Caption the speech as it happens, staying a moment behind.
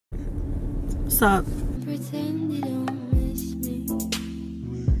What's up? Pretend you don't miss me.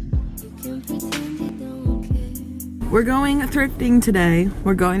 You can pretend you don't care. We're going thrifting today.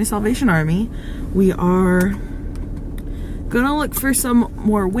 We're going to Salvation Army. We are gonna look for some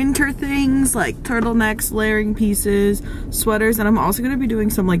more winter things like turtlenecks, layering pieces, sweaters, and I'm also gonna be doing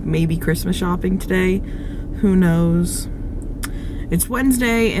some like maybe Christmas shopping today. Who knows? It's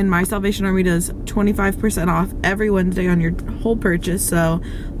Wednesday and my Salvation Army does 25% off every Wednesday on your whole purchase, so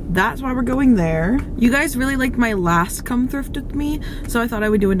that's why we're going there. You guys really liked my last come thrift with me, so I thought I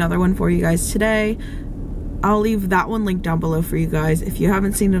would do another one for you guys today. I'll leave that one linked down below for you guys if you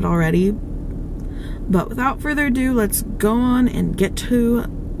haven't seen it already. But without further ado, let's go on and get to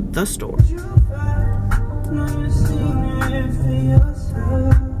the store.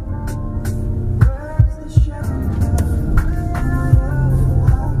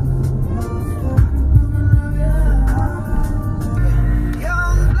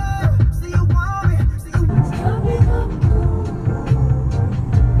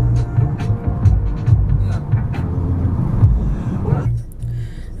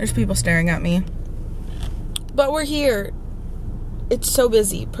 There's people staring at me. But we're here. It's so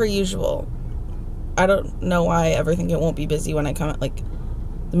busy, per usual. I don't know why I ever think it won't be busy when I come at like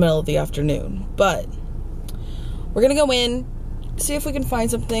the middle of the afternoon. But we're gonna go in, see if we can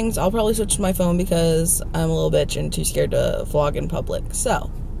find some things. I'll probably switch to my phone because I'm a little bitch and too scared to vlog in public. So,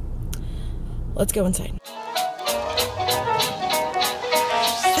 let's go inside.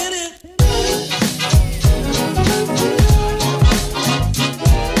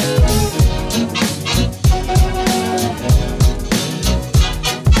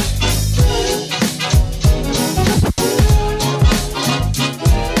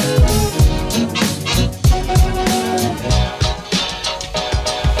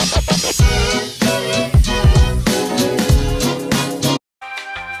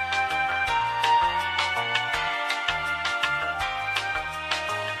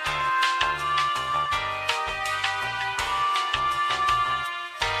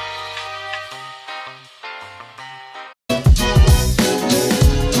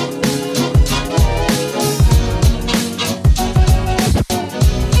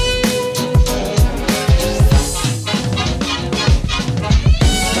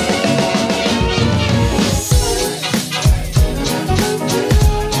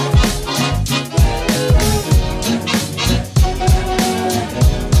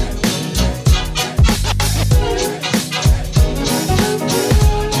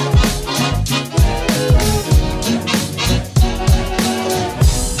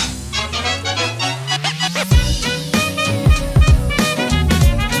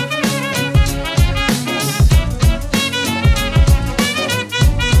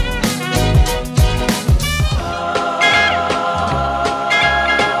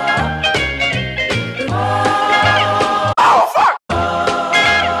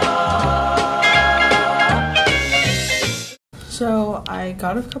 So I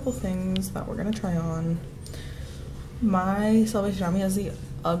got a couple things that we're gonna try on. My Salvation Army has the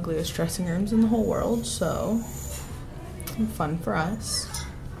ugliest dressing rooms in the whole world, so fun for us.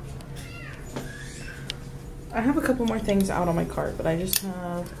 I have a couple more things out on my cart, but I just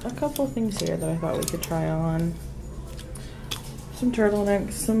have a couple things here that I thought we could try on. Some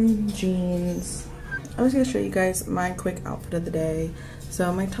turtlenecks, some jeans. I was gonna show you guys my quick outfit of the day.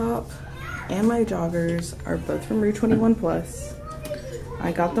 So my top and my joggers are both from Rue 21 Plus.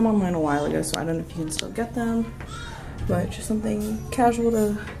 I got them online a while ago, so I don't know if you can still get them, but just something casual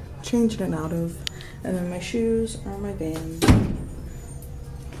to change in and out of. And then my shoes are my Vans.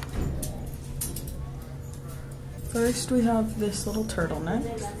 First we have this little turtleneck.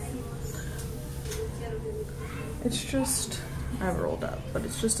 It's just, I have it rolled up, but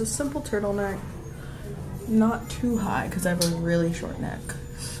it's just a simple turtleneck. Not too high because I have a really short neck,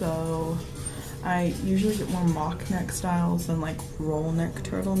 so I usually get more mock neck styles than like roll neck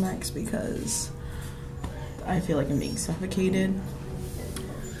turtlenecks because I feel like I'm being suffocated.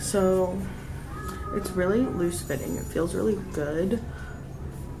 So it's really loose fitting. It feels really good.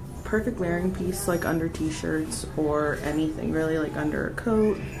 Perfect layering piece like under t-shirts or anything really, like under a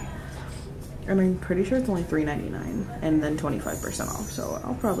coat. And I'm pretty sure it's only $3.99 and then 25% off, so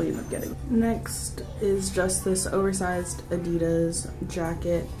I'll probably end up getting it. Next is just this oversized Adidas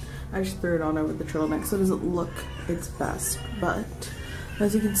jacket. I just threw it on over the turtleneck so it doesn't look its best, but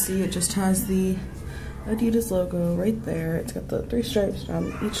as you can see, it just has the Adidas logo right there. It's got the 3 stripes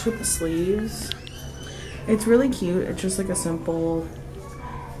down each with the sleeves. It's really cute. It's just like a simple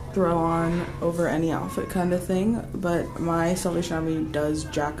throw on over any outfit kind of thing, but my Salvation Army does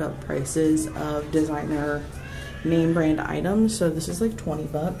jack up prices of designer name brand items, so this is like 20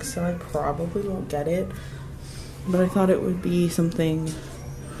 bucks, so I probably won't get it, but I thought it would be something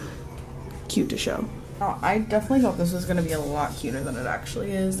cute to show. Now, I definitely thought this was going to be a lot cuter than it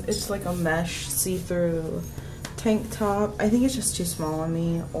actually is. It's like a mesh see-through tank top. I think it's just too small on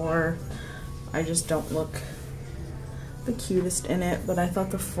me, or I just don't look the cutest in it, but I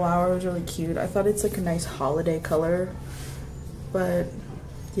thought the flower was really cute. I thought it's like a nice holiday color, but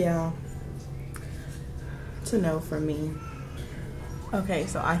yeah, it's a no from me. Okay,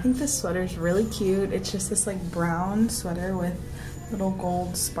 so I think this sweater is really cute. It's just this like brown sweater with little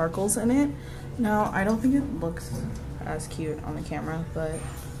gold sparkles in it. Now, I don't think it looks as cute on the camera, but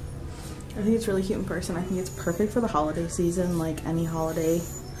I think it's really cute in person. I think it's perfect for the holiday season, like any holiday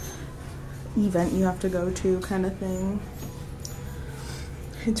event you have to go to kind of thing.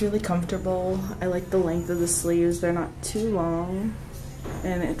 It's really comfortable. I like the length of the sleeves. They're not too long,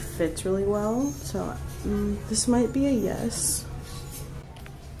 and it fits really well, so this might be a yes.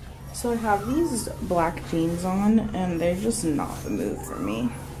 So I have these black jeans on, and they're just not the move for me.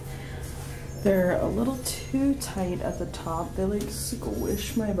 They're a little too tight at the top. They like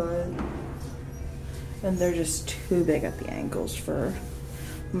squish my butt, and they're just too big at the ankles for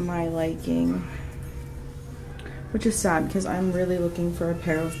my liking, which is sad because I'm really looking for a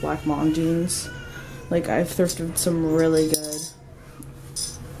pair of black mom jeans. Like, I've thrifted some really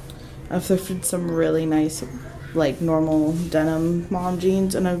nice like normal denim mom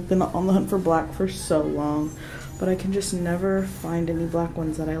jeans, and I've been on the hunt for black for so long, but I can just never find any black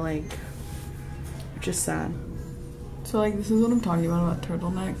ones that I like, which is sad. So like, this is what I'm talking about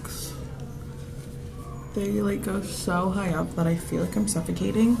turtlenecks. They like go so high up that I feel like I'm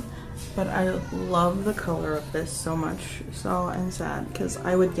suffocating, but I love the color of this so much, so I'm sad because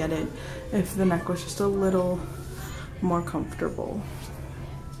I would get it if the neck was just a little more comfortable.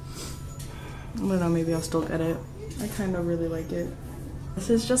 I don't know, maybe I'll still get it. I kind of really like it. This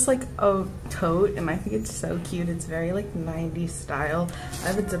is just like a tote, and I think it's so cute. It's very like 90s style. I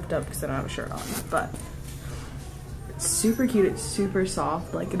have it zipped up because I don't have a shirt on, but it's super cute. It's super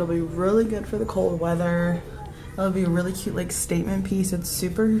soft. Like, it'll be really good for the cold weather. It'll be a really cute like statement piece. It's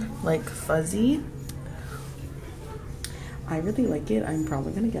super like fuzzy. I really like it. I'm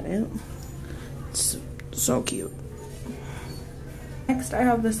probably gonna get it. It's so cute. Next, I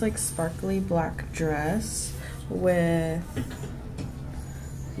have this like sparkly black dress with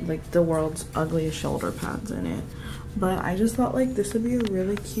like the world's ugliest shoulder pads in it, but I just thought like this would be a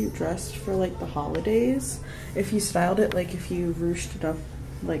really cute dress for like the holidays if you styled it, like if you ruched it up,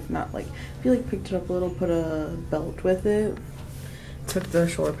 like not like if you like picked it up a little, put a belt with it, took the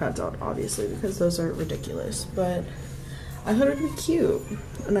shoulder pads out obviously because those are ridiculous, but I thought it would be cute,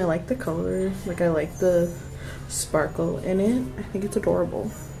 and I like the color. Like, I like the sparkle in it. I think it's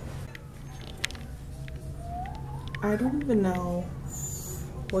adorable. I don't even know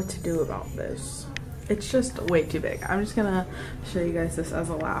what to do about this. It's just way too big. I'm just gonna show you guys this as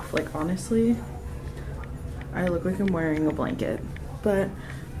a laugh. Like, honestly, I look like I'm wearing a blanket, but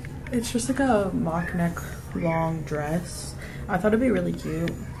it's just like a mock neck long dress. I thought it'd be really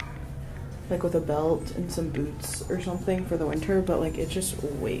cute, like with a belt and some boots or something for the winter, but like it's just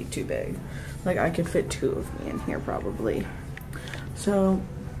way too big. Like, I could fit 2 of me in here probably. So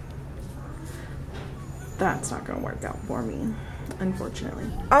that's not gonna work out for me, unfortunately.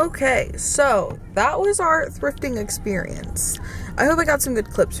 Okay, so that was our thrifting experience. I hope I got some good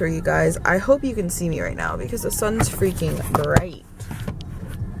clips for you guys. I hope you can see me right now because the sun's freaking bright.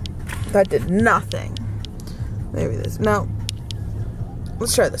 That did nothing. Maybe this, no.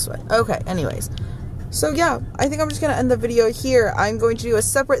 Let's try this way. Okay, anyways. So yeah, I think I'm just going to end the video here. I'm going to do a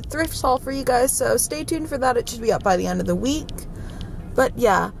separate thrift haul for you guys, so stay tuned for that. It should be up by the end of the week. But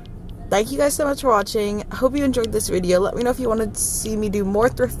yeah, thank you guys so much for watching. I hope you enjoyed this video. Let me know if you wanted to see me do more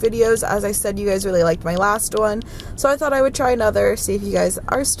thrift videos. As I said, you guys really liked my last one, so I thought I would try another, see if you guys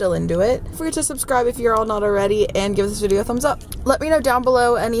are still into it. Don't forget to subscribe if you're all not already, and give this video a thumbs up. Let me know down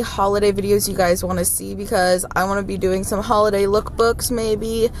below any holiday videos you guys want to see, because I want to be doing some holiday lookbooks,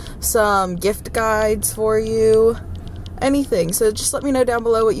 maybe some gift guides for you, anything. So just let me know down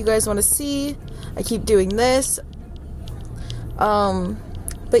below what you guys want to see. I keep doing this.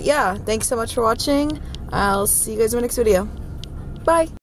 But yeah, thanks so much for watching. I'll see you guys in my next video. Bye!